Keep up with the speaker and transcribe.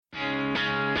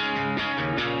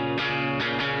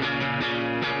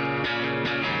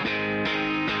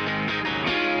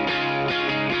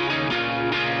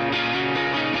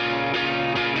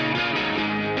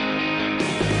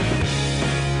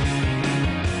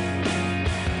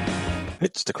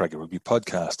It's the Craggy Rugby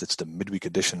podcast. It's the midweek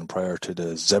edition prior to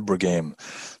the Zebra game.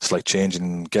 Slight change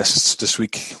in guests this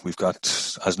week. We've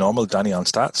got, as normal, Danny on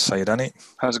stats. Hiya, Danny.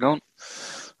 How's it going?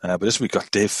 But this week we've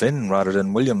got Dave Finn rather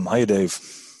than William. Hiya, Dave.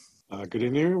 Good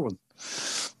evening, everyone.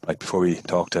 Right, before we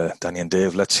talk to Danny and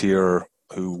Dave, let's hear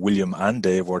who William and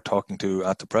Dave were talking to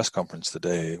at the press conference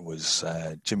today. It was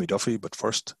Jimmy Duffy, but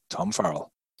first, Tom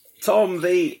Farrell. Tom,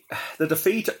 the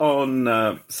defeat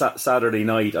on Saturday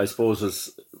night, I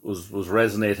suppose, was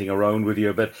resonating around with you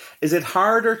a bit. Is it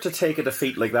harder to take a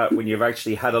defeat like that when you've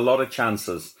actually had a lot of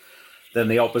chances than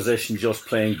the opposition just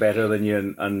playing better than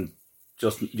you and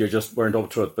you just weren't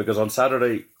up to it? Because on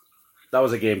Saturday, that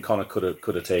was a game Connacht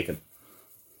could have taken.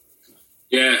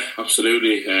 Yeah,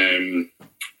 absolutely. You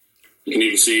can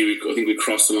even see, I think we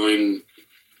crossed the line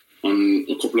on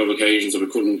a couple of occasions that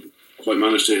we couldn't quite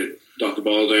manage to dot the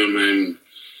ball down.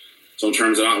 So in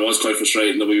terms of that, it was quite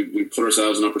frustrating that we put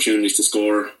ourselves in opportunities to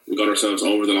score. We got ourselves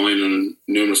over the line on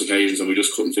numerous occasions and we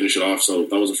just couldn't finish it off. So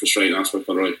that was a frustrating aspect,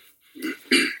 all right.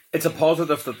 It's a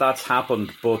positive that that's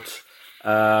happened, but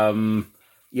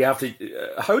you have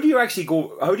to. How do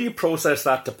you process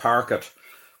that to park it?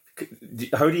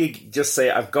 How do you just say,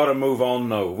 I've got to move on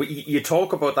now? You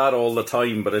talk about that all the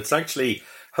time, but it's actually,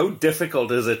 how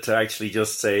difficult is it to actually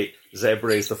just say,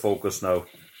 Zebra is the focus now?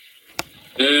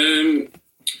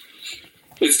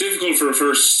 It's difficult for the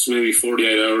first maybe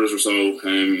 48 hours or so.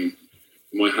 It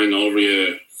might hang over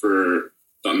you for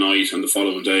that night and the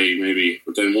following day maybe.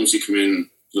 But then once you come in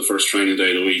to the first training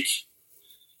day of the week,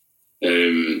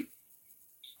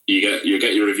 you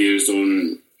get your reviews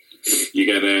done. You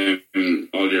get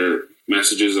all your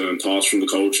messages and thoughts from the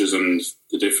coaches and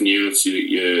the different units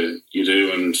you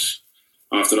do. And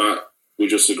after that, we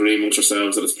just agree amongst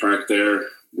ourselves that it's parked there.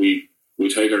 We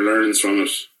take our learnings from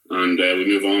it and we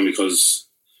move on, because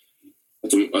at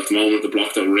the moment, the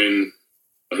block that we're in,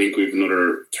 I think we've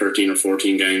another 13 or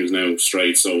 14 games now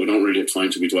straight, so we don't really have time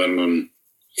to be dwelling on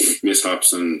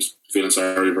mishaps and feeling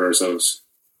sorry for ourselves.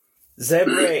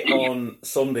 Zebra on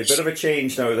Sunday, bit of a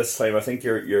change now this time. I think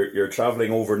you're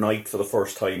travelling overnight for the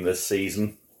first time this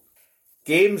season.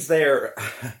 Games there,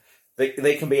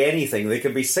 they can be anything. They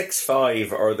can be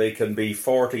 6-5 or they can be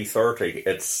 40-30.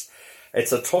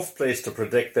 It's a tough place to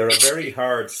predict. They're a very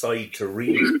hard side to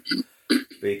read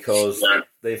because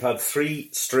they've had three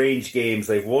strange games.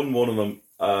 They've won one of them,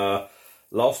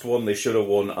 lost one they should have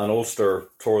won, and Ulster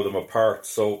tore them apart.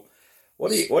 So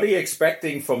what are you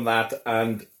expecting from that,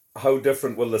 and how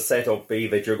different will the setup be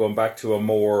that you're going back to a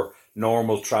more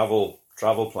normal travel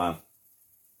plan?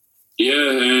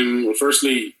 Yeah, well,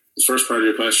 firstly, the first part of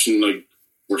your question, like,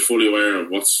 we're fully aware of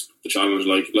what's the challenge.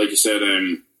 Like you said,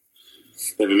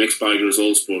 they have a mixed bag of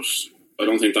results, but I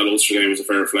don't think that Ulster game was a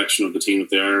fair reflection of the team that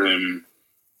they are.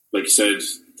 Like you said,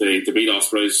 they beat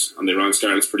Ospreys and they ran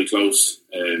Scarlets pretty close.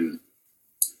 They've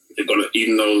got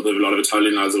even though they have a lot of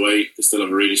Italian lads away, they still have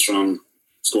a really strong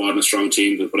squad and a strong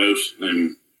team to put out.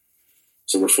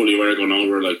 So we're fully aware going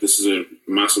over, like, this is a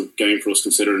massive game for us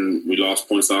considering we lost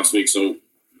points last week. So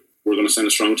we're going to send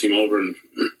a strong team over and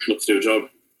look to do a job.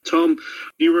 Tom,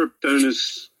 you were down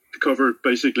as to cover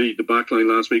basically the back line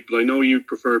last week, but I know you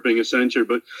prefer being a centre.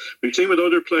 But we've seen with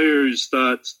other players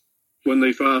that when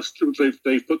they've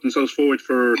put themselves forward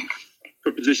for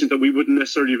positions that we wouldn't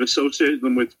necessarily have associated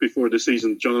them with before the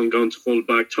season. John gone to full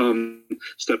back, Tom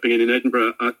stepping in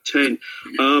Edinburgh at 10.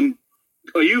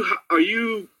 Are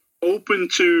you open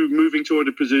to moving to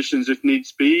other positions if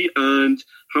needs be? And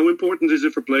how important is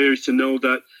it for players to know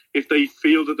that if they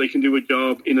feel that they can do a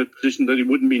job in a position that they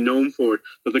wouldn't be known for,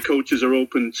 that the coaches are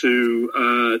open to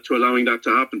allowing that to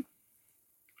happen?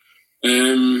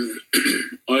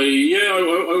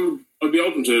 I'd be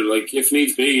open to it, like, if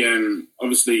needs be.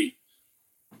 Obviously,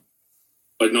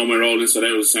 I'd know my role inside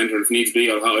out as a centre. If needs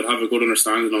be, I'd have a good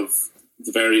understanding of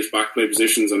the various back play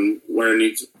positions and where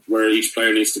each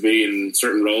player needs to be in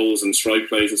certain roles and strike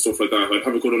plays and stuff like that. I'd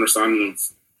have a good understanding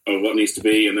of what needs to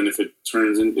be, and then if it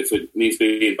needs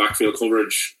to be in backfield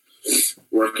coverage,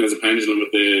 working as a pendulum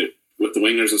with the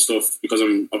wingers and stuff, because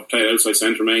I've played outside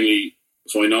centre mainly,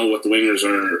 so I know what the wingers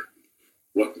are,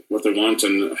 what they want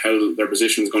and how their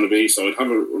position is going to be. So I'd have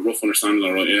a rough understanding,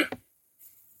 all right, yeah.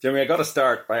 Jimmy, I got to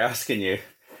start by asking you,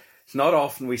 it's not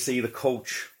often we see the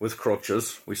coach with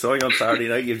crutches. We saw you on Saturday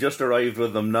night. You've just arrived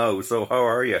with them now. So how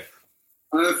are you?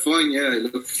 Fine, yeah.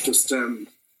 Look, just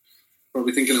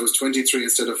probably thinking I was 23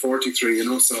 instead of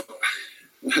 43, so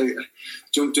I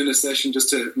jumped in a session just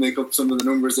to make up some of the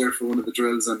numbers there for one of the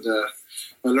drills, and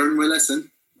I learned my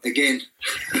lesson again.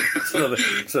 so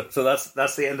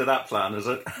that's the end of that plan, is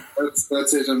it?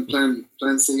 That's it. And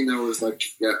plan C now is like,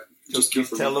 yeah. Just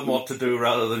tell them what to do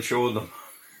rather than showing them.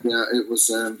 Yeah, it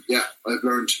was.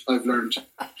 I've learned.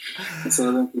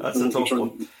 So that's a tough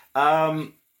one.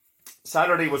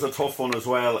 Saturday was a tough one as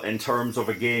well in terms of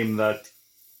a game that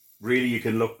really you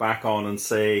can look back on and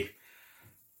say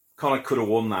Connacht could have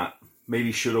won that,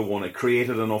 maybe should have won it,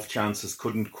 created enough chances,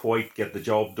 couldn't quite get the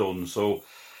job done. So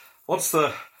what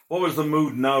was the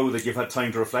mood now that you've had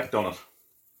time to reflect on it?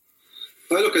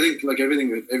 Well, look, I think like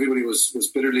everything, everybody was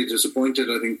bitterly disappointed.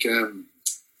 I think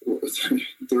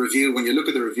the review, when you look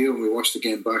at the review and we watched the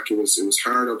game back, it was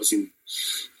hard, obviously.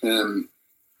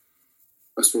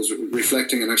 I suppose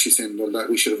reflecting and actually saying, well, that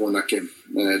we should have won that game.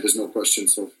 There's no question.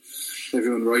 So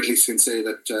everyone rightly can say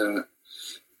that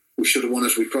we should have won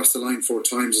it. We crossed the line 4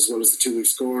 times as well as the 2 we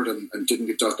scored and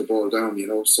didn't dot the ball down,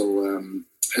 So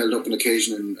held up an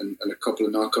occasion and a couple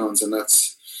of knock-ons, and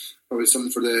that's probably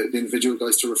something for the individual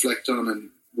guys to reflect on.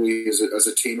 And we as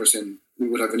a team are saying we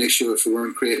would have an issue if we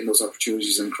weren't creating those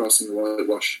opportunities and crossing the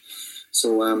whitewash.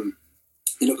 So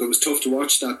look, it was tough to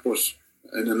watch that, but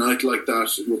in a night like that,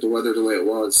 with the weather the way it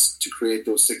was, to create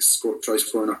those 6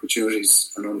 try-scoring opportunities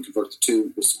and only convert the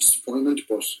 2 was a disappointment.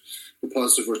 But the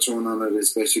positive we're throwing on it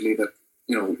is basically that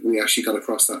we actually got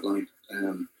across that line.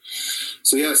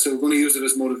 So we're going to use it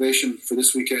as motivation for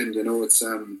this weekend. It's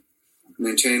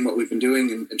maintain what we've been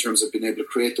doing in terms of being able to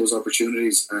create those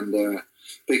opportunities and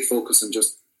big focus on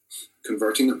just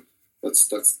converting them. That's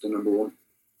the number one.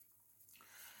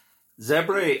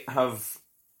 Zebre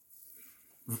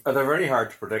they're very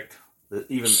hard to predict.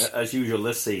 Even as usual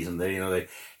this season, they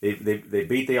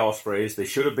beat the Ospreys. They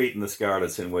should have beaten the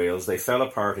Scarlets in Wales. They fell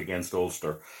apart against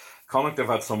Ulster. Connacht have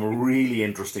had some really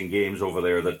interesting games over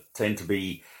there that tend to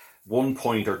be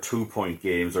 1-point or 2-point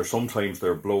games, or sometimes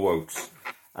they're blowouts.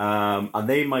 And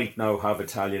they might now have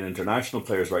Italian international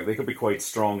players back. They could be quite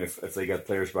strong if they get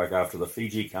players back after the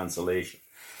Fiji cancellation.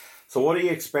 So what are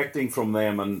you expecting from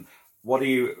them, and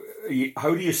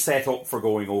how do you set up for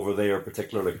going over there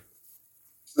particularly?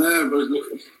 But look,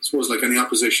 I suppose like any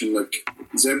opposition, like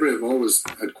Zebre have always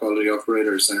had quality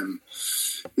operators.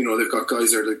 They've got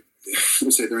guys that are,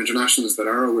 we say they're internationals that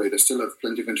are away. They still have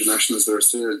plenty of internationals that are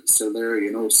still there.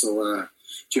 So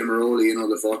Jim Maroli,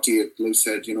 Lavotti at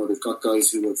Loosehead, they've got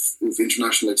guys who've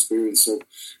international experience. So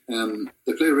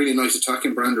they play a really nice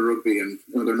attacking brand of rugby, and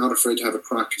they're not afraid to have a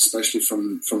crack, especially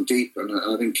from deep. And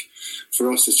I think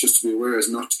for us, it's just to be aware is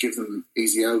not to give them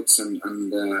easy outs and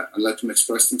let them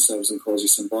express themselves and cause you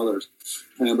some bother.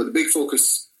 But the big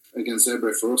focus against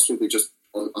Zebre for us will be just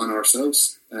on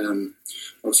ourselves.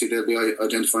 Obviously, they'll be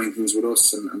identifying things with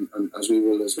us, and as we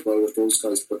will as well with those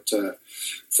guys. But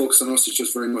focus on us is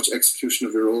just very much execution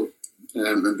of your role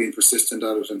and being persistent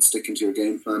at it and sticking to your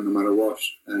game plan no matter what.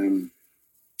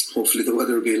 Hopefully, the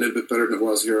weather will be a little bit better than it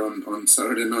was here on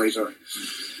Saturday night.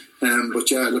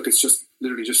 Look, it's just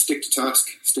literally just stick to task,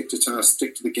 stick to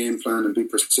the game plan, and be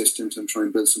persistent and try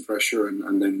and build some pressure.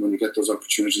 And then when you get those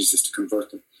opportunities, is to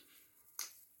convert them.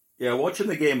 Yeah, watching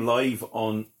the game live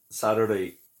on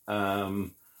Saturday,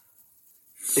 it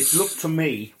looked to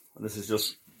me, and this is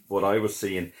just what I was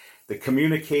seeing, the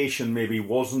communication maybe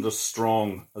wasn't as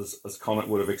strong as Connacht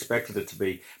would have expected it to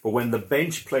be. But when the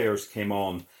bench players came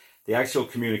on, the actual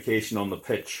communication on the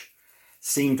pitch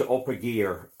seemed to up a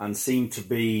gear and seemed to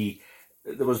be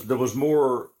there was a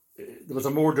more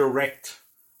direct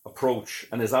approach.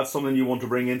 And is that something you want to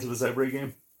bring into the Zebre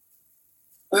game?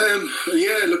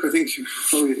 Look, I think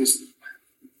probably it is.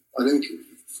 I think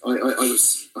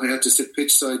I had to sit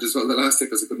pitch side as well the last day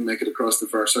because I couldn't make it across the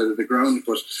far side of the ground.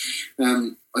 But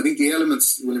I think the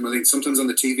elements, William, I think sometimes on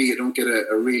the TV you don't get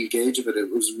a real gauge of it. It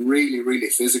was really, really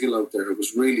physical out there. It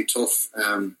was really tough.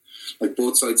 Like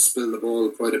both sides spilled the ball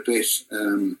quite a bit.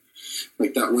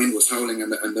 Like that wind was howling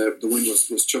and the wind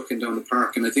was chucking down the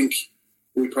park. And I think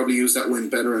we probably used that wind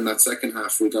better in that second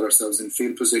half. We got ourselves in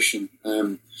field position.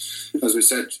 As we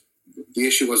said, the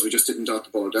issue was we just didn't dot the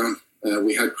ball down.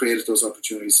 We had created those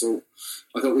opportunities. So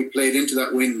I thought we played into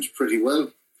that wind pretty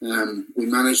well. We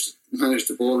managed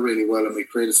the ball really well, and we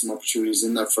created some opportunities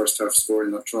in that first half,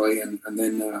 scoring that try. And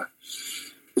then the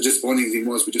disappointing thing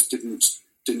was we just didn't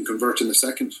convert in the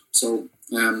second. So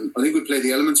I think we played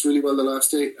the elements really well the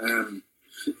last day.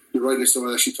 You're rightly so.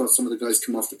 I actually thought some of the guys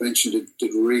come off the bench and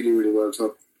did really, really well. I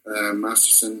thought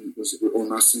Masterson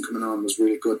coming on was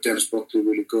really good. Dennis Buckley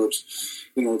really good. So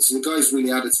the guys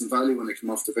really added some value when they come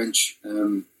off the bench.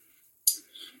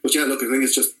 But yeah, look, I think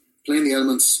it's just playing the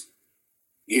elements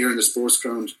here in the sports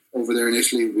ground. Over there in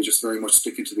Italy, we're just very much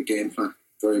sticking to the game plan.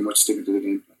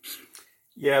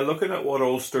 Yeah, looking at what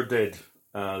Ulster did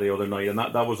the other night, and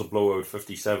that was a blowout,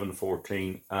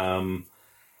 57-14.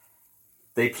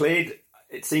 They played.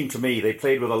 It seemed to me they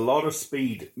played with a lot of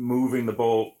speed, moving the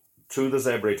ball to the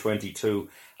Zebre 22,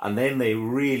 and then they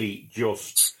really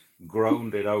just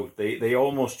ground it out. They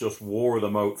almost just wore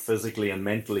them out physically and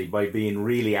mentally by being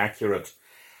really accurate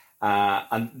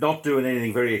and not doing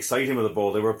anything very exciting with the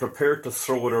ball. They were prepared to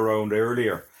throw it around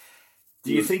earlier.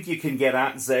 Do you think you can get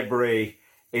at Zebre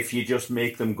if you just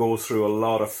make them go through a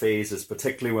lot of phases,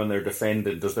 particularly when they're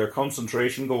defending? Does their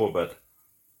concentration go a bit?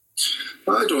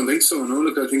 I don't think so. No,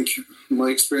 look, I think my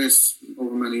experience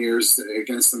over many years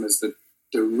against them is that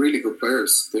they're really good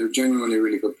players. They're genuinely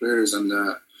really good players, and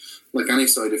like any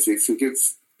side, if you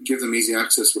give them easy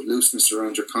access with looseness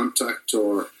around your contact,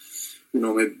 or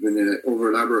maybe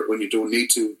over elaborate when you don't need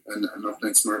to, and not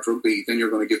playing smart rugby, then you're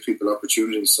going to give people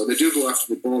opportunities. So they do go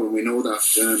after the ball, and we know that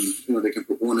they can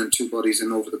put 1 and 2 bodies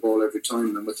in over the ball every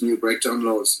time, and with the new breakdown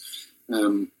laws,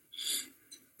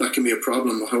 that can be a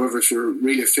problem. However, if you're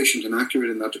really efficient and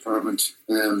accurate in that department,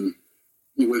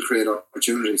 you will create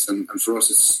opportunities. And for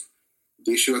us,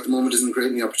 the issue at the moment isn't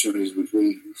creating the opportunities.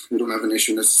 We don't have an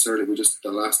issue necessarily. We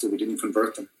didn't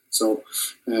convert them. So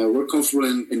we're comfortable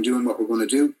in doing what we're going to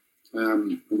do.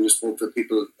 And we just hope that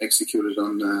people execute it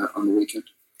on the weekend.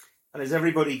 And is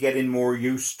everybody getting more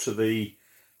used to the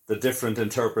different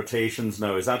interpretations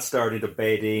now? Is that starting to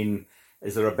bed in?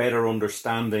 Is there a better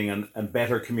understanding and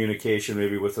better communication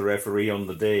maybe with the referee on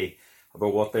the day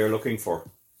about what they're looking for?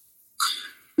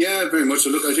 Yeah, very much. So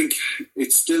look, I think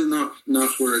it's still not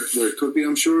where it could be,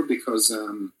 I'm sure, because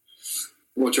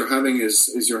what you're having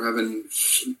is you're having,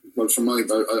 well,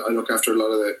 I look after a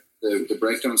lot of the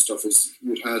breakdown stuff, is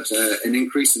you've had an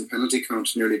increase in penalty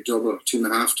count, nearly double,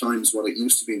 2.5 times what it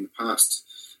used to be in the past,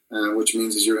 which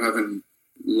means is you're having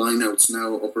lineouts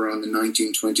now up around the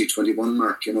 19, 20, 21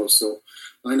 mark, so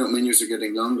lineout menus are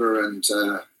getting longer, and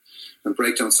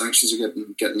breakdown sanctions are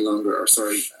getting longer,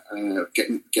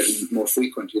 getting more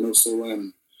frequent,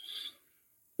 so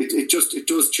it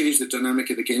does change the dynamic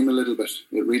of the game a little bit.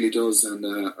 It really does, and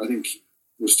I think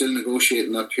we're still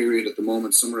negotiating that period at the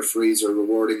moment. Some referees are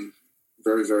rewarding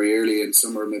very, very early, and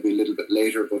some are maybe a little bit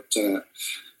later, but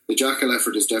the jackal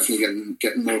effort is definitely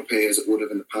getting more pay as it would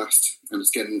have in the past, and it's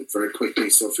getting it very quickly.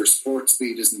 So if your sport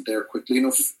speed isn't there quickly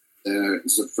enough,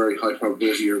 there's a very high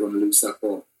probability you're going to lose that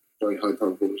ball. Very high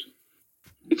probability.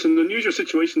 It's an unusual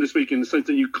situation this week in the sense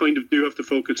that you kind of do have to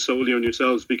focus solely on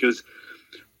yourselves, because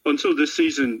until this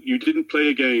season you didn't play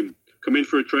a game, come in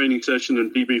for a training session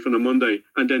and debrief on a Monday,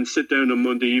 and then sit down on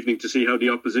Monday evening to see how the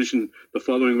opposition the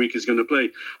following week is going to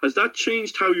play. Has that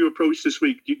changed how you approach this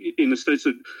week, in the sense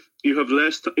that you have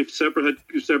less, if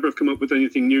Zebre have come up with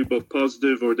anything new, both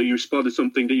positive, or that you spotted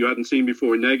something that you hadn't seen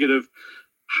before, negative,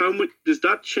 how much does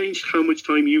that change how much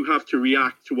time you have to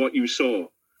react to what you saw?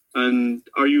 And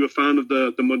are you a fan of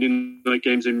the Monday night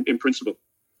games in principle?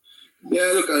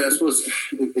 Yeah, look, I suppose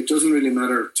it doesn't really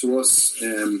matter to us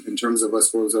in terms of, I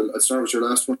suppose, I'll start with your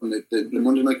last one. The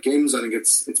Monday night games, I think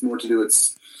it's more to do,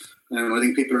 I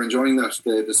think people are enjoying that.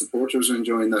 The supporters are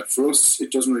enjoying that. For us,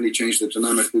 it doesn't really change the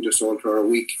dynamic. We just alter our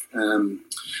week. In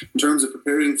terms of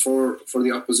preparing for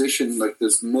the opposition, like,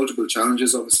 there's multiple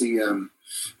challenges, obviously.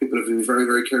 People have been very,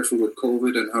 very careful with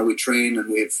COVID and how we train, and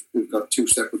we've got 2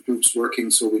 separate groups working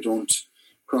so we don't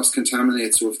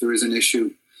cross-contaminate. So if there is an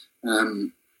issue,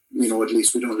 at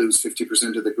least we don't lose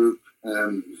 50% of the group.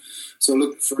 So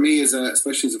look, for me,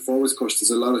 especially as a forwards coach,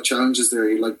 there's a lot of challenges there.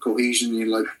 You like cohesion, you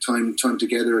like time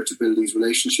together to build these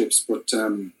relationships, but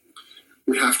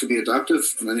we have to be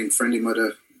adaptive. And I think Friendly might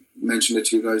have mentioned it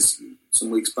to you guys some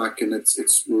weeks back, and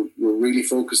we're really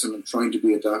focusing on trying to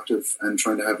be adaptive and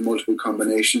trying to have multiple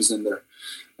combinations in there,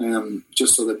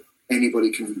 just so that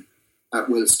anybody can at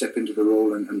will step into the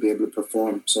role and be able to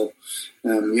perform. So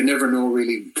you never know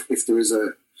really if there is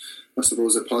a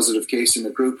positive case in a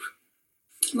group,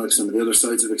 like some of the other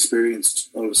sides have experienced.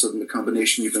 All of a sudden the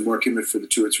combination you've been working with for the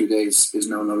 2 or 3 days is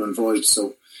now null and void.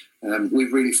 So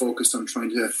we've really focused on trying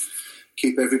to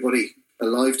keep everybody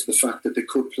alive to the fact that they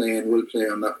could play and will play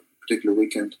on that particular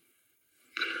weekend.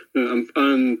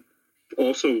 And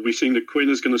also, we've seen that Quinn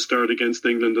is going to start against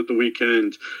England at the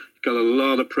weekend. Got a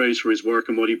lot of praise for his work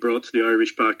and what he brought to the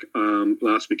Irish pack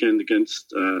last weekend against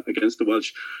the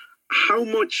Welsh. How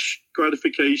much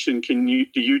gratification do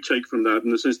you take from that, in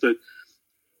the sense that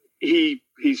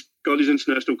he's got his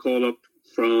international call up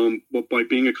by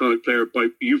being a Connacht player,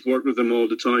 you've worked with him all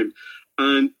the time,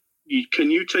 and can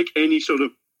you take any sort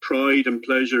of pride and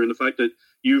pleasure in the fact that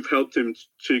you've helped him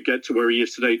to get to where he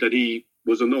is today, that he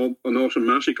was an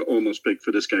automatic almost pick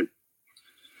for this game?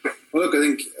 Well, look, I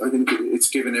think it's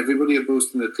given everybody a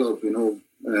boost in the club,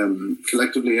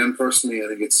 collectively and personally. I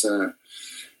think it's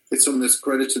something that's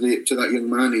credit to that young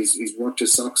man. He's worked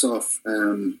his socks off.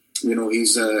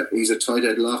 He's a tight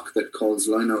head lock that calls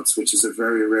lineouts, which is a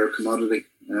very rare commodity.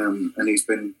 and he's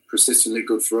been persistently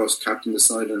good for us, captained the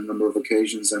side on a number of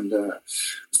occasions. And I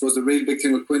suppose the real big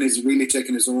thing with Quinn is really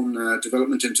taking his own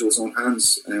development into his own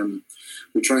hands.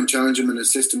 We try and challenge him and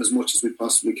assist him as much as we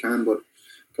possibly can, but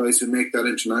guys who make that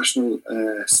international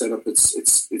setup,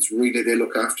 it's really, they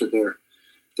look after their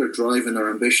drive and their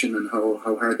ambition and how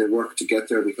hard they work to get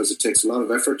there, because it takes a lot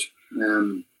of effort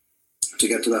to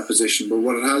get to that position. But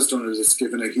what it has done is it's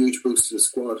given a huge boost to the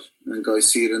squad, and guys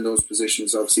see it in those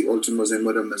positions. Obviously Ulton was in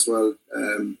with him as well,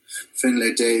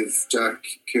 Finlay, Dave, Jack,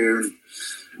 Kieran,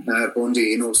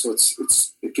 Bundy, so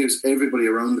it gives everybody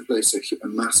around the place a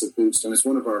massive boost, and it's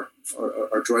one of our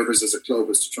drivers as a club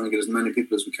is to try and get as many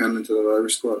people as we can into the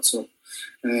Irish squad. So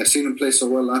seeing him play so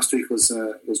well last week was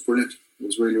brilliant. It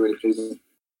was really, really pleasing.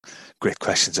 Great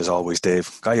questions as always, Dave.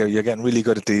 Guy, you're getting really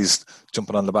good at these,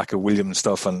 jumping on the back of William and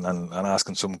stuff and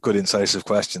asking some good incisive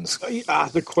questions.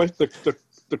 The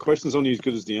question's only as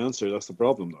good as the answer. That's the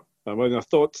problem, though. I mean, I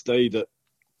thought today that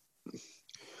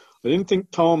I didn't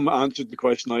think Tom answered the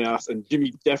question I asked, and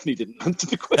Jimmy definitely didn't answer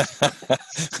the question.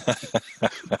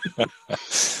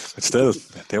 But still,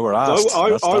 they were asked.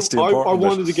 That's the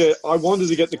important bit. I wanted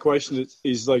to get the question that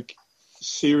is like,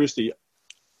 seriously.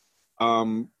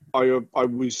 I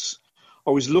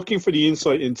was looking for the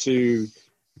insight into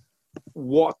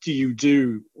what do you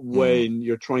do when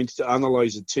you're trying to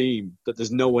analyse a team that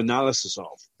there's no analysis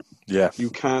of. Yeah,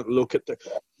 you can't look at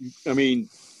I mean,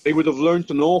 they would have learned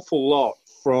an awful lot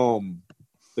from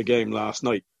the game last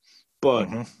night, but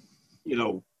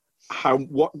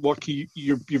what can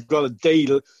you've got a day,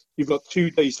 you've got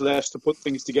 2 days left to put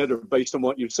things together based on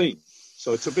what you've seen.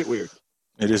 So it's a bit weird.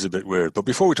 It is a bit weird. But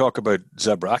before we talk about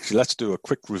Zebra, actually, let's do a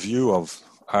quick review of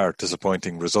our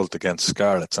disappointing result against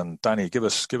Scarlets. And Danny, give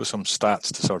us some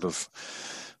stats to sort of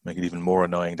make it even more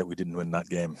annoying that we didn't win that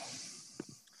game.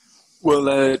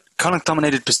 Well, Connacht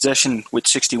dominated possession with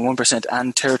 61%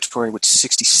 and territory with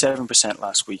 67%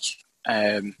 last week.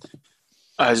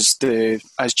 As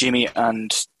Jimmy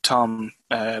and Tom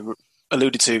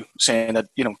alluded to, saying that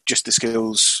just the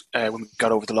skills when we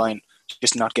got over the line,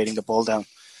 just not getting the ball down.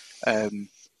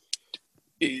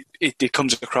 It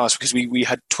comes across because we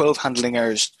had 12 handling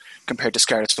errors compared to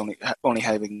Scarlets only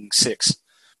having 6.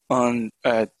 On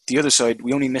the other side,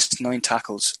 we only missed 9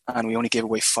 tackles and we only gave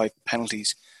away 5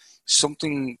 penalties.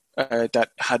 Something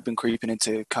that had been creeping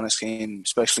into Connacht's game,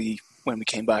 especially when we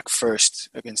came back first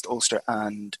against Ulster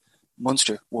and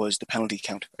Munster, was the penalty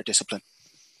count or discipline.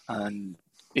 And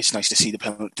it's nice to see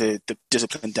the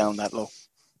discipline down that low.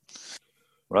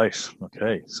 Right.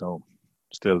 Okay. So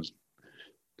still,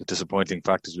 the disappointing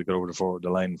fact is we got over the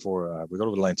line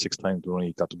 6 times. We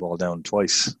only got the ball down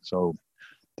twice. So,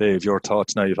 Dave, your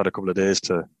thoughts now? You've had a couple of days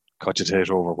to cogitate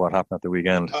over what happened at the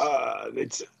weekend.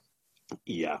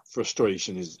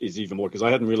 Frustration is even more, because I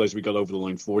hadn't realised we got over the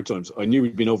line 4 times. I knew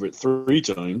we'd been over it 3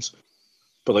 times,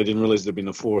 but I didn't realise there'd been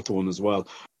a 4th one as well.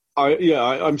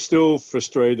 I'm still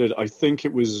frustrated. I think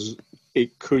this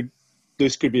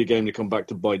could be a game to come back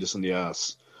to bite us in the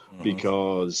ass,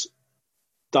 because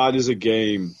that is a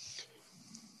game,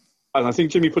 and I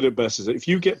think Jimmy put it best, is that if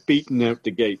you get beaten out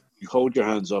the gate, you hold your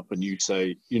hands up and you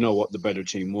say, you know what, the better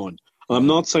team won. And I'm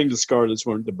not saying the Scarlets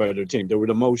weren't the better team. They were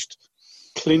the most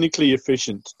clinically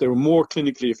efficient. They were more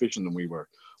clinically efficient than we were.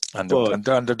 And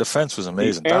their defence was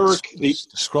amazing. The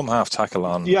scrum half tackle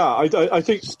on. Yeah, I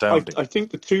think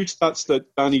the 2 stats that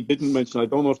Danny didn't mention, I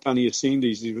don't know if Danny has seen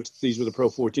these were the Pro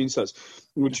 14 stats.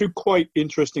 There were 2 quite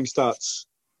interesting stats.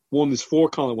 One is for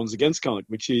Connacht, one's against Connacht,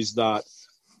 which is that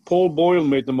Paul Boyle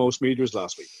made the most metres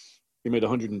last week. He made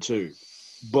 102.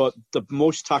 But the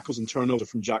most tackles and turnovers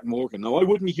from Jack Morgan. Now, I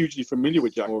wouldn't be hugely familiar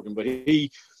with Jack Morgan, but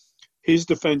his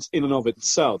defence in and of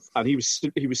itself, and he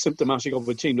was symptomatic of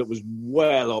a team that was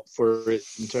well up for it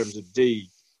in terms of D.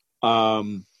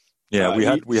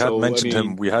 We had mentioned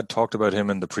him. We had talked about him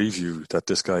in the preview, that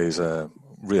this guy is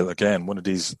one of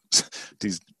these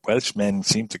Welsh men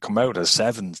seem to come out as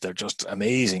 7s. They're just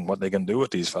amazing what they can do with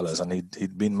these fellas. And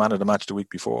he'd been man of the match the week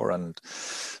before, and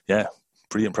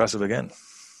pretty impressive again.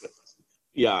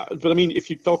 Yeah, but I mean, if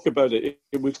you talk about it,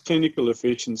 it was clinical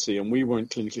efficiency, and we weren't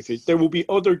clinically efficient. There will be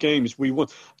other games we won.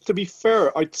 To be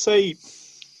fair, I'd say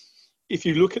if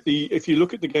you look at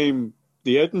the game,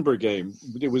 the Edinburgh game,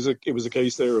 it was a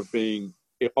case there of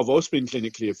us being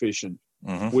clinically efficient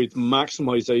with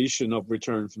maximisation of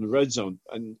return from the red zone.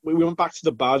 And we went back to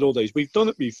the bad old days. We've done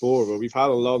it before, where we've had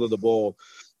a lot of the ball,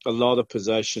 a lot of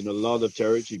possession, a lot of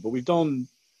territory, but we've done.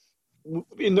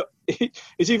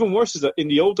 It's even worse is that in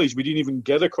the old days we didn't even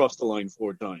get across the line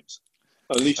 4 times.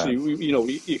 At least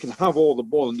you can have all the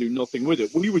ball and do nothing with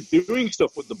it. We were doing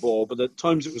stuff with the ball, but at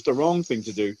times it was the wrong thing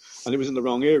to do, and it was in the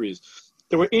wrong areas.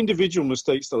 there were individual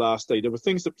mistakes the last day. There were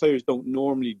things that players don't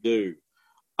normally do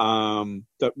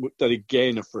that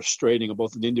again are frustrating at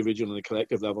both an individual and a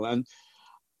collective level. And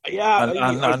I'd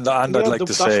like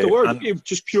to say that's the word.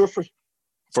 Just pure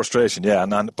frustration, yeah,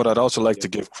 but I'd also like to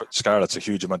give Scarlets a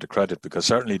huge amount of credit, because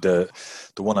certainly the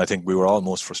one I think we were all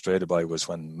most frustrated by was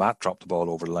when Matt dropped the ball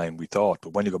over the line, we thought.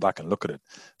 But when you go back and look at it,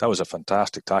 that was a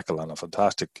fantastic tackle and a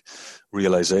fantastic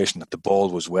realisation that the ball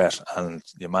was wet and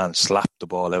your man slapped the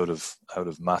ball out of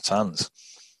Matt's hands.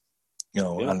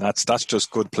 And that's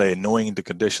just good play, knowing the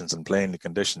conditions and playing the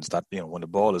conditions that, when the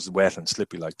ball is wet and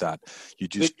slippy like that, you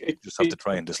just have to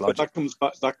try and dislodge it.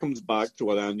 That comes back to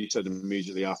what Andy said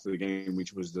immediately after the game,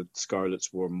 which was that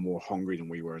Scarlets were more hungry than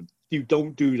we were. You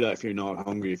don't do that if you're not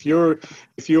hungry. If you're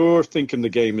thinking the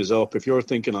game is up, if you're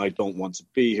thinking I don't want to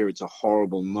be here, it's a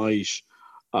horrible night,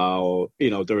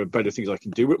 there are better things I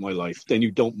can do with my life, then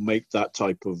you don't make that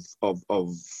type of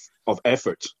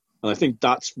effort. And I think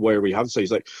that's where we have to say,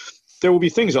 it's like, there will be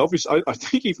things, obviously, I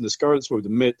think even the Scarlets would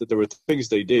admit that there were things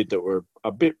they did that were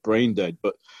a bit brain dead,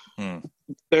 but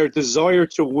their desire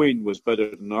to win was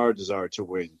better than our desire to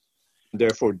win.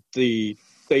 Therefore, the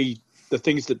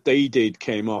things that they did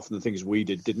came off and the things we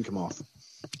did didn't come off.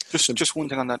 Just one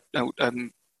thing on that.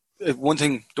 One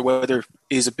thing, the weather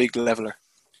is a big leveler.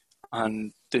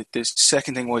 And the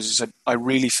second thing was that I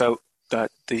really felt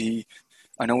that I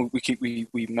know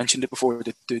we mentioned it before,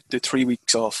 the 3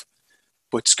 weeks off,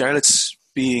 but Scarlets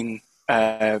being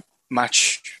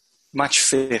match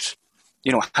fit,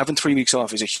 having 3 weeks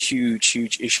off is a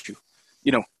huge issue,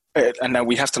 and now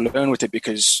we have to learn with it,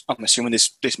 because I'm assuming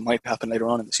this might happen later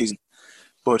on in the season.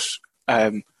 But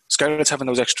Scarlets having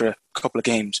those extra couple of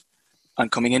games and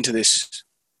coming into this,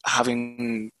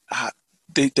 having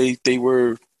they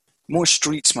were more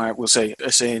street smart, we'll say,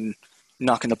 saying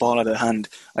knocking the ball out of the hand.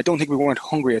 I don't think we weren't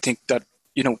hungry. I think that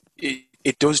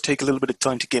it does take a little bit of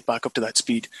time to get back up to that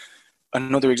speed.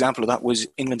 Another example of that was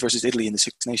England versus Italy in the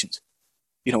Six Nations.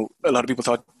 A lot of people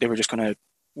thought they were just going to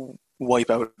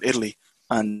wipe out Italy,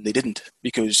 and they didn't,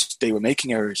 because they were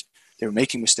making errors, they were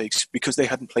making mistakes, because they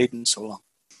hadn't played in so long.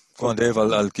 Go on, Dave.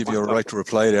 I'll give you a right to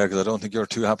reply there, because I don't think you're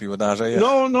too happy with that, are you?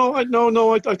 No. I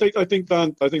think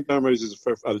Dan raises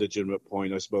a legitimate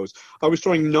point. I suppose I was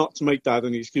trying not to make that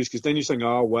an excuse, because then you're saying,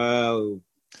 "Oh well."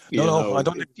 No, I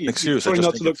don't think it's an excuse. I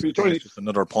just think it's just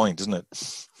another point, isn't it?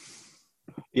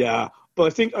 Yeah, but I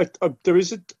think there is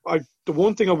the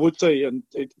one thing I would say, and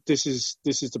this is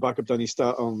to back up Danny's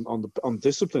stat on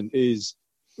discipline, is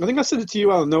I think I said it to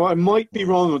you, Alan. Now I might be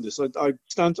wrong on this. I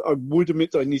would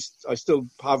admit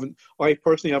that I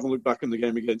personally haven't looked back on the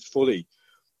game against Fully,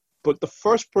 but the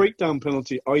first breakdown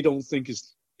penalty I don't think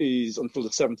is until the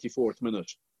 74th minute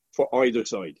for either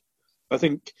side. I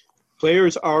think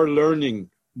players are learning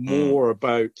more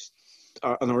about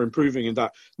and are improving in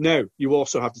that. Now, you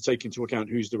also have to take into account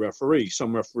who's the referee.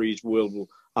 Some referees will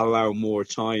allow more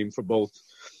time for both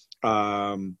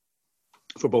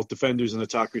defenders and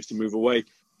attackers to move away,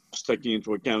 just taking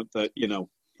into account that,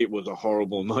 it was a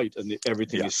horrible night and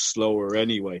everything is slower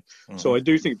anyway. So I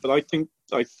do think, but I think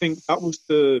that was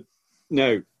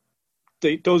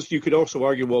you could also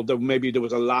argue, well, maybe there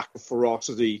was a lack of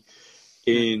ferocity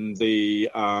in the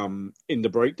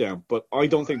breakdown, but I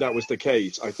don't think that was the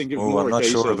case. I think it was more a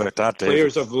case of about that,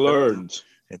 players have learned.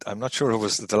 I'm not sure it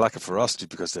was the lack of ferocity,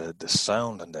 because the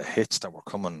sound and the hits that were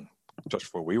coming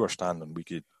just where we were standing, we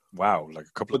could like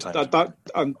a couple of times. That's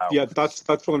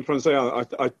what I'm trying to say. I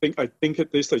think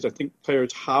at this stage, I think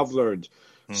players have learned.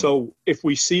 So if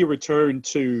we see a return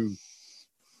to,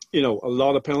 a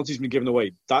lot of penalties being given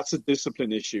away, that's a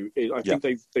discipline issue. I think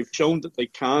they've shown that they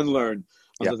can learn.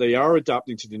 And that they are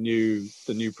adapting to the new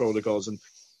protocols, and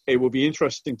it will be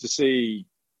interesting to see,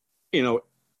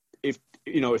 if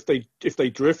they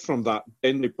drift from that,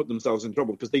 then they put themselves in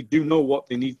trouble, because they do know what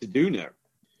they need to do now.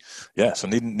 Yeah, so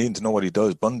needing to know what he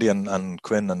does. Bundy and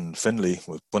Quinn and Finlay,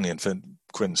 with Bundy and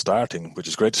Quinn starting, which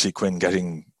is great to see Quinn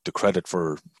getting the credit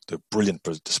for the brilliant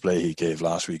display he gave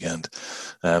last weekend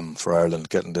for Ireland,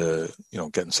 getting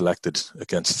selected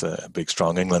against a big,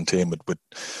 strong England team with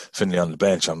Finlay on the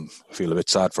bench. I feel a bit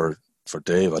sad for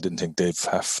Dave. I didn't think Dave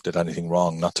Heff did anything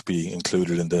wrong not to be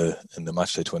included in the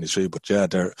matchday 23. But yeah,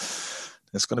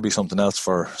 it's going to be something else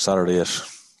for Saturday at,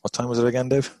 what time was it again,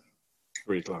 Dave?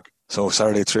 3:00. So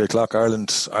Saturday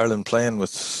 3:00, Ireland playing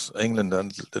with England,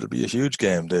 and it'll be a huge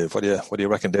game, Dave. What do you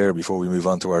reckon there before we move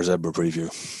on to our Zebra preview?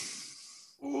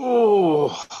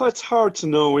 Oh, it's hard to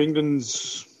know.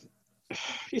 It's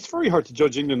very hard to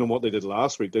judge England on what they did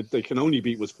last week. They can only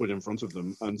beat what's put in front of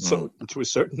them, and so to a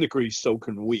certain degree, so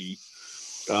can we.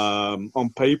 On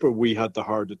paper, we had the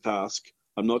harder task.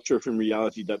 I'm not sure if in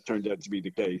reality that turned out to be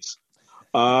the case.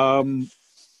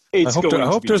 I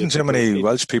hope there isn't too many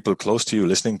Welsh people close to you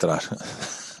listening to that.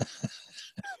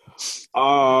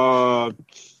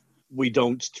 We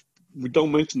don't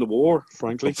mention the war,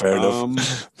 frankly. Fair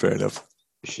enough. Fair enough.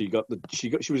 She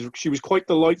was quite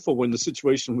delightful when the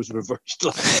situation was reversed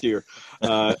last year.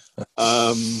 But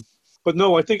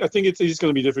no, I think it's going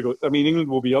to be difficult. I mean, England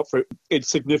will be up for it. It's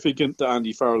significant that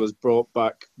Andy Farrell has brought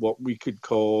back what we could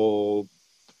call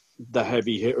the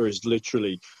heavy hitters,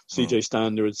 literally. CJ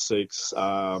Stander at 6,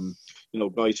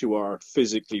 guys who are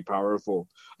physically powerful,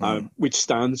 which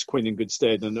stands Quinn in good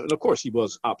stead. And of course, he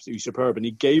was absolutely superb, and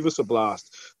he gave us a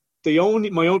blast.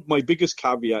 My biggest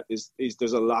caveat is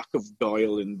there's a lack of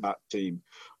guile in that team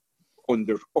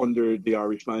under the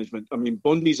Irish management. I mean,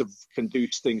 Bundy's can do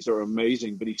things that are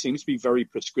amazing, but he seems to be very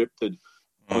prescripted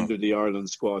under the Ireland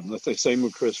squad. And that's the same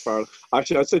with Chris Farrell.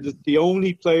 Actually, I'd say that the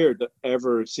only player that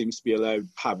ever seems to be allowed to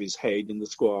have his head in the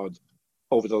squad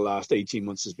over the last 18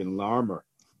 months has been Larmour.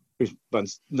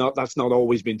 That's not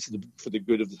always been for the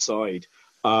good of the side.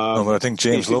 I think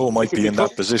James Lowe might be in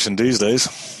that position these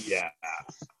days. Yeah.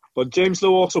 But James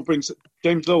Lowe also brings a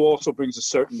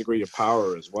certain degree of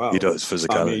power as well. He does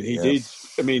physicality. I mean, he did.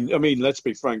 I mean, let's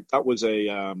be frank. That was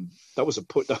a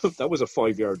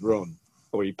 5-yard run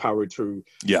where he powered through.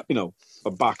 Yeah. A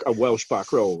Welsh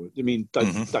back row. I mean,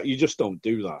 that you just don't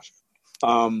do that.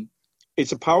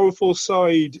 It's a powerful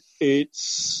side.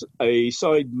 It's a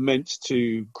side meant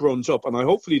to grunge up, and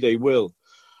hopefully they will.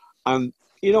 And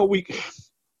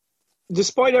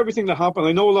despite everything that happened,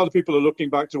 I know a lot of people are looking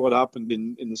back to what happened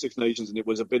in the Six Nations, and it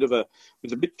was a bit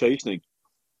chastening.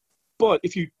 But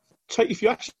if you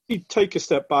actually take a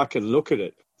step back and look at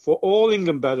it, for all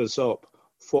England bet us up,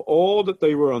 for all that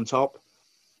they were on top,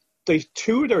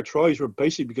 two of their tries were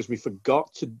basically because we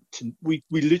forgot we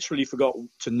literally forgot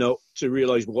to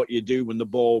realise what you do when the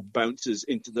ball bounces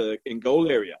into the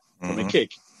in-goal area from a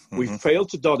kick. We failed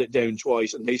to dot it down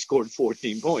twice, and they scored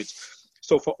 14 points.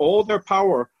 So for all their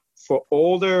power, for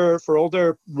all their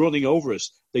running over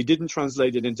us, they didn't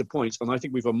translate it into points. And I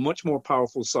think we've a much more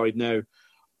powerful side now.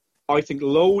 I think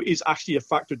Lowe is actually a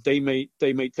factor they may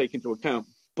take into account,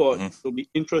 but it'll be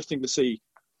interesting to see.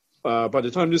 By the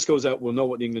time this goes out, we'll know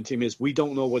what the England team is. We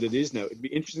don't know what it is now. It'd be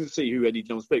interesting to see who Eddie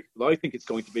Jones picks. But I think it's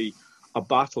going to be a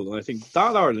battle, and I think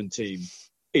that Ireland team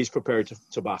is prepared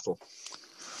to battle.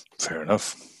 Fair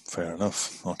enough.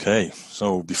 Okay,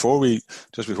 so before we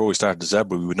start the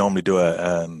Zebra, we would normally do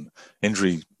a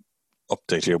injury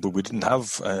update here, but we didn't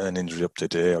have an injury update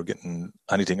today or getting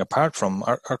anything apart from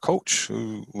our coach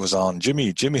who was on.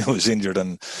 Jimmy was injured,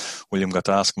 and William got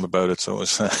to ask him about it. So it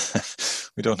was,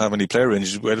 we don't have any player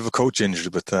injuries. We have a coach injury,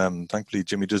 but thankfully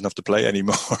Jimmy doesn't have to play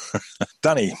anymore.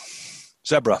 Danny,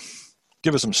 Zebra,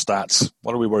 give us some stats.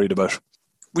 What are we worried about?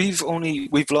 We've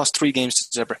lost 3 games to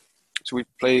Zebra. So we've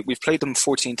played them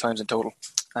 14 times in total,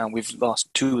 and we've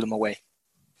lost 2 of them away.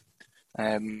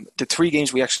 The 3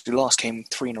 games we actually lost came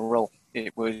 3 in a row.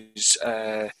 It was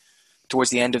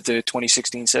towards the end of the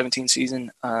 2016-17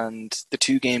 season, and the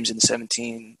 2 games in the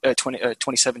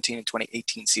 2017 and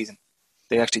 2018 season.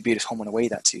 They actually beat us home and away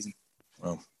that season.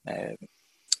 Wow.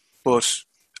 But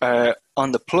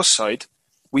on the plus side,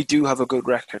 we do have a good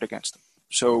record against them.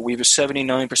 So we have a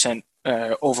 79%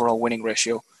 overall winning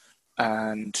ratio,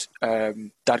 and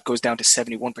that goes down to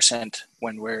 71%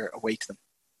 when we're away to them.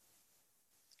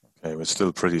 Okay, it's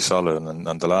still pretty solid.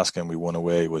 And the last game we won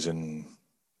away was in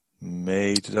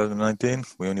May 2019.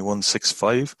 We only won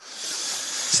 6-5.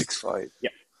 6-5, yeah.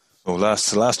 So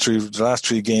the last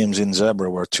three games in Zebra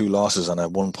were 2 losses and a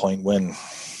 1-point win.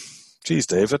 Geez,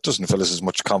 Dave, that doesn't fill us as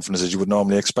much confidence as you would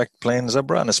normally expect playing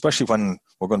Zebra, and especially when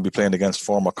we're going to be playing against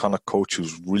former Connacht coach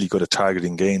who's really good at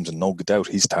targeting games, and no doubt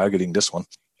he's targeting this one.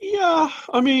 Yeah,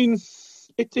 I mean,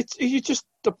 you just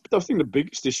I think the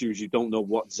biggest issue is you don't know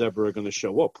what Zebra are going to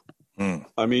show up.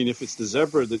 I mean, if it's the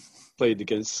Zebra that played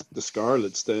against the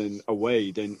Scarlets then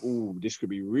away, then this could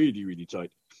be really, really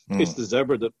tight. It's the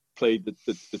Zebra that played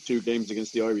the 2 games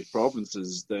against the Irish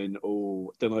provinces, then you're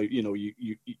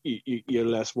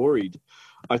less worried.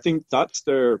 I think that's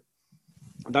the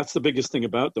biggest thing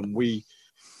about them. We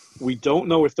don't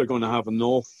know if they're going to have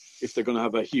enough, if they're going to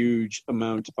have a huge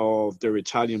amount of their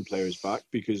Italian players back,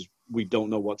 because we don't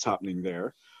know what's happening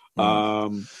there.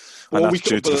 And that's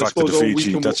due to the fact that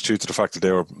Fiji. That's due to the fact that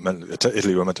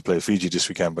Italy were meant to play Fiji this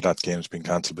weekend, but that game's been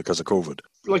cancelled because of COVID.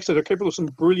 Like I said, they're capable of some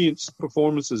brilliant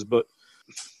performances, but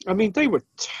I mean, they were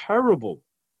terrible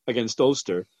against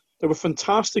Ulster. They were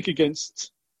fantastic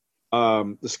against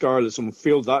the Scarlets, and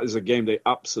feel that is a game they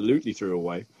absolutely threw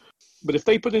away. But if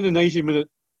they put in an 80-minute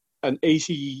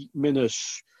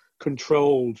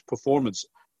controlled performance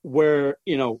where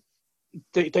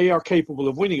they are capable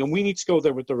of winning, and we need to go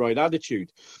there with the right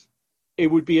attitude. It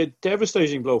would be a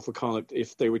devastating blow for Connacht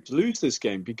if they were to lose this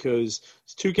game, because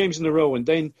it's 2 games in a row, and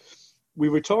then we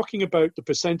were talking about the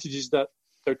percentages that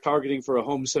they're targeting for a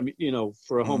home semi,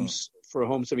 for a home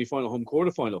semi-final, home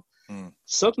quarterfinal.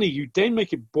 Suddenly, you then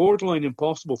make it borderline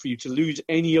impossible for you to lose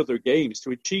any other games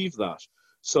to achieve that.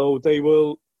 So they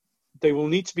will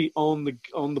need to be on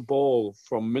the ball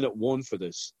from minute 1 for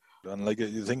this. And the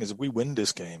thing is, if we win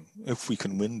this game,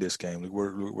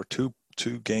 we're two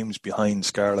games behind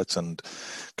Scarlets and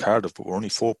Cardiff, but we're only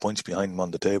 4 points behind them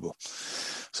on the table.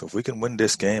 So if we can win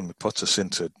this game, it puts us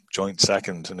into joint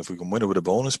second, and if we can win it with a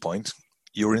bonus point,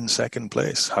 you're in second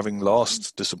place, having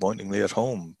lost disappointingly at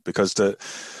home, because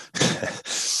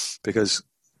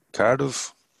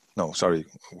Cardiff. No, sorry,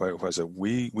 where was it?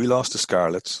 We lost to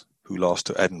Scarlets, who lost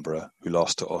to Edinburgh, who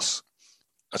lost to us.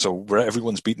 So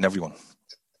everyone's beaten everyone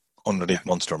underneath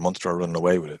Munster. Munster are running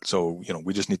away with it. So,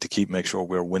 we just need to make sure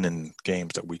we're winning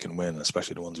games that we can win,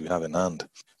 especially the ones we have in hand.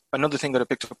 Another thing that I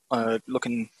picked up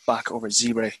looking back over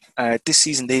Zebre, this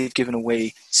season they've given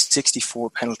away 64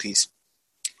 penalties,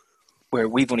 where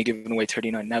we've only given away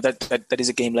 39. Now that is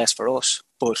a game less for us,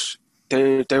 but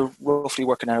they're roughly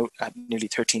working out at nearly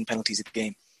 13 penalties a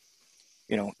game.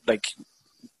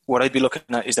 What I'd be looking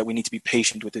at is that we need to be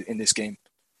patient with it in this game.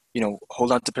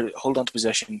 Hold on to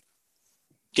possession,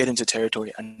 get into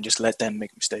territory, and just let them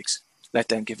make mistakes. Let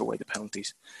them give away the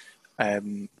penalties.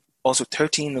 Also,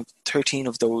 13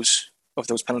 of those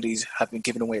penalties have been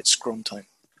given away at scrum time.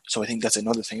 So I think that's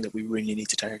another thing that we really need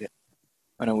to target.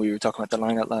 I know we were talking about the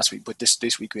line-out last week, but this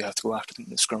week we have to go after them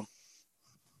in the scrum.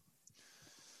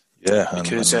 Yeah,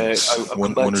 because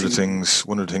one of the things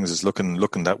is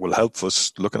looking that will help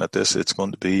us. Looking at this, it's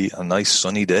going to be a nice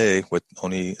sunny day with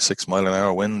only 6 mile an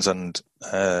hour winds and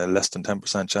less than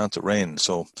 10% chance of rain.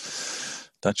 So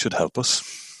that should help us.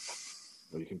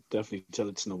 Well, you can definitely tell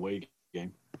it's an away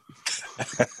game.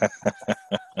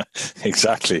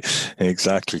 Exactly.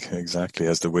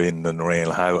 As the wind and rain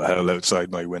howl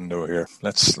outside my window here.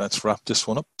 Let's wrap this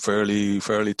one up fairly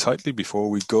tightly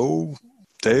before we go.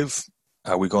 Dave,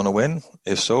 are we going to win?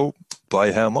 If so,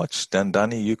 by how much? Then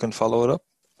Danny, you can follow it up.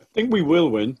 I think we will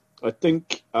win. I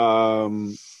think I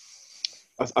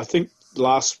think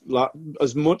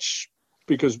as much,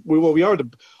 because we are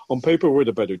on paper we're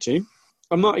the better team.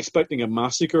 I'm not expecting a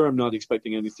massacre. I'm not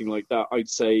expecting anything like that. I'd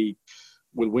say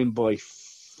we'll win by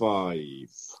 5.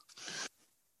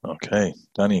 Okay,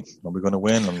 Danny, are we going to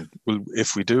win? And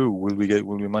if we do, will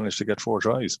we manage to get 4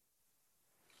 tries?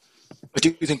 I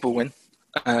do think we'll win.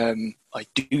 I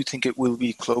do think it will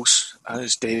be close,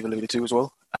 as Dave alluded to as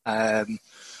well. And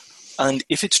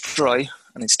if it's dry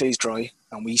and it stays dry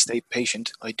and we stay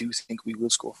patient, I do think we will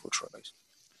score 4 tries.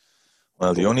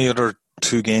 Well, the only other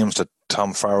 2 games that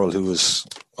Tom Farrell, who was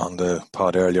on the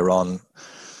pod earlier on,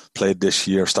 started this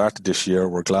year,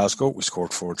 were Glasgow, we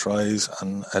scored 4 tries,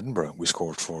 and Edinburgh, we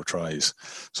scored 4 tries.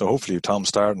 So hopefully Tom's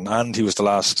starting, and he was the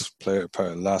last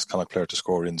Connacht player to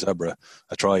score a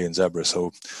try in Zebra.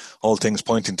 So all things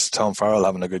pointing to Tom Farrell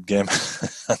having a good game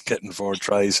and getting 4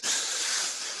 tries.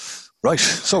 Right,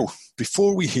 so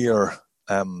before we hear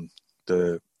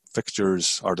the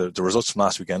fixtures or the results from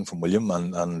last weekend from William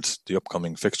and the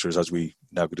upcoming fixtures, as we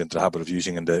now get into the habit of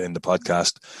using in the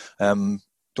podcast,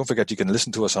 don't forget you can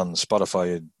listen to us on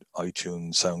Spotify,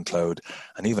 iTunes, SoundCloud,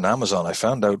 and even Amazon. I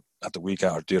found out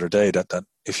the other day that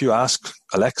if you ask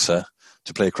Alexa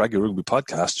to play Craggy Rugby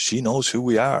podcast, she knows who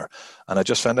we are. And I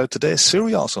just found out today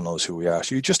Siri also knows who we are.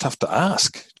 So you just have to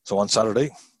ask. So on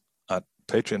Saturday at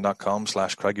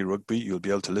patreon.com/Craggy Rugby, you'll be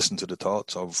able to listen to the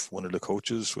thoughts of one of the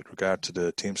coaches with regard to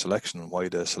the team selection and why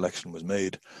the selection was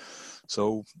made.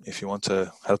 So if you want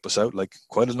to help us out, like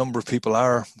quite a number of people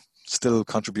are still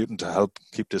contributing to help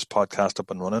keep this podcast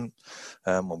up and running,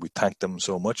 and we thank them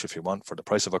so much. If you want, for the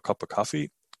price of a cup of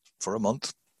coffee for a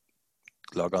month,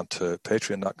 log on to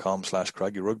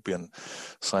patreon.com/Craggy Rugby and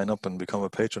sign up and become a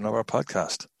patron of our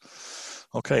podcast.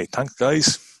 Okay, thanks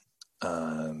guys,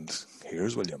 and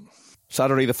here's William.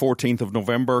 Saturday the 14th of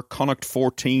November, Connacht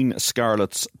 14,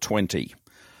 Scarlets 20.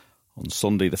 On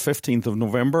Sunday the 15th of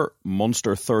November,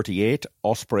 Munster 38,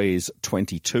 Ospreys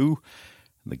 22.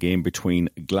 The game between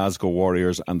Glasgow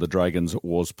Warriors and the Dragons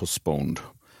was postponed.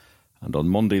 And on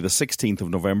Monday the 16th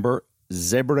of November,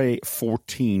 Zebre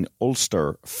 14,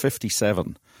 Ulster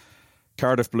 57.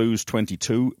 Cardiff Blues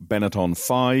 22, Benetton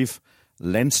 5.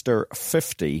 Leinster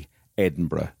 50,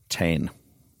 Edinburgh 10.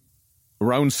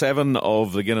 Round 7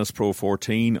 of the Guinness Pro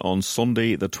 14 on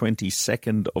Sunday the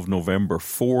 22nd of November.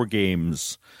 4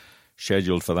 games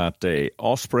scheduled for that day.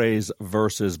 Ospreys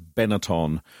versus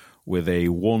Benetton with a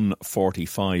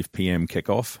 1:45 p.m.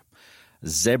 kickoff.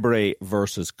 Zebre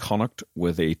versus Connacht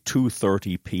with a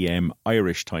 2:30 p.m.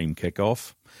 Irish time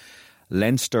kickoff.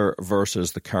 Leinster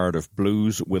versus the Cardiff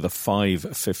Blues with a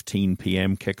 5:15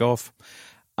 p.m. kickoff.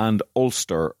 And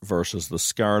Ulster versus the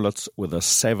Scarlets with a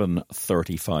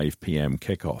 7:35 p.m.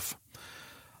 kickoff.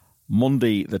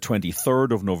 Monday, the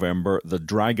 23rd of November, the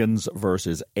Dragons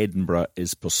versus Edinburgh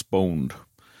is postponed.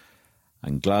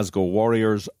 And Glasgow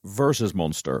Warriors versus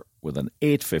Munster with an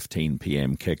 8:15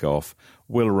 p.m. kickoff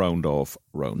will round off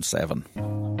round 7.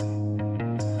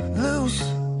 Loose,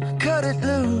 cut it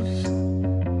loose.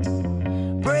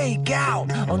 Break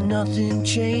out or nothing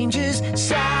changes.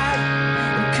 Sad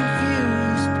and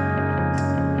confused.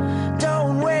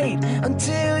 Don't wait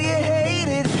until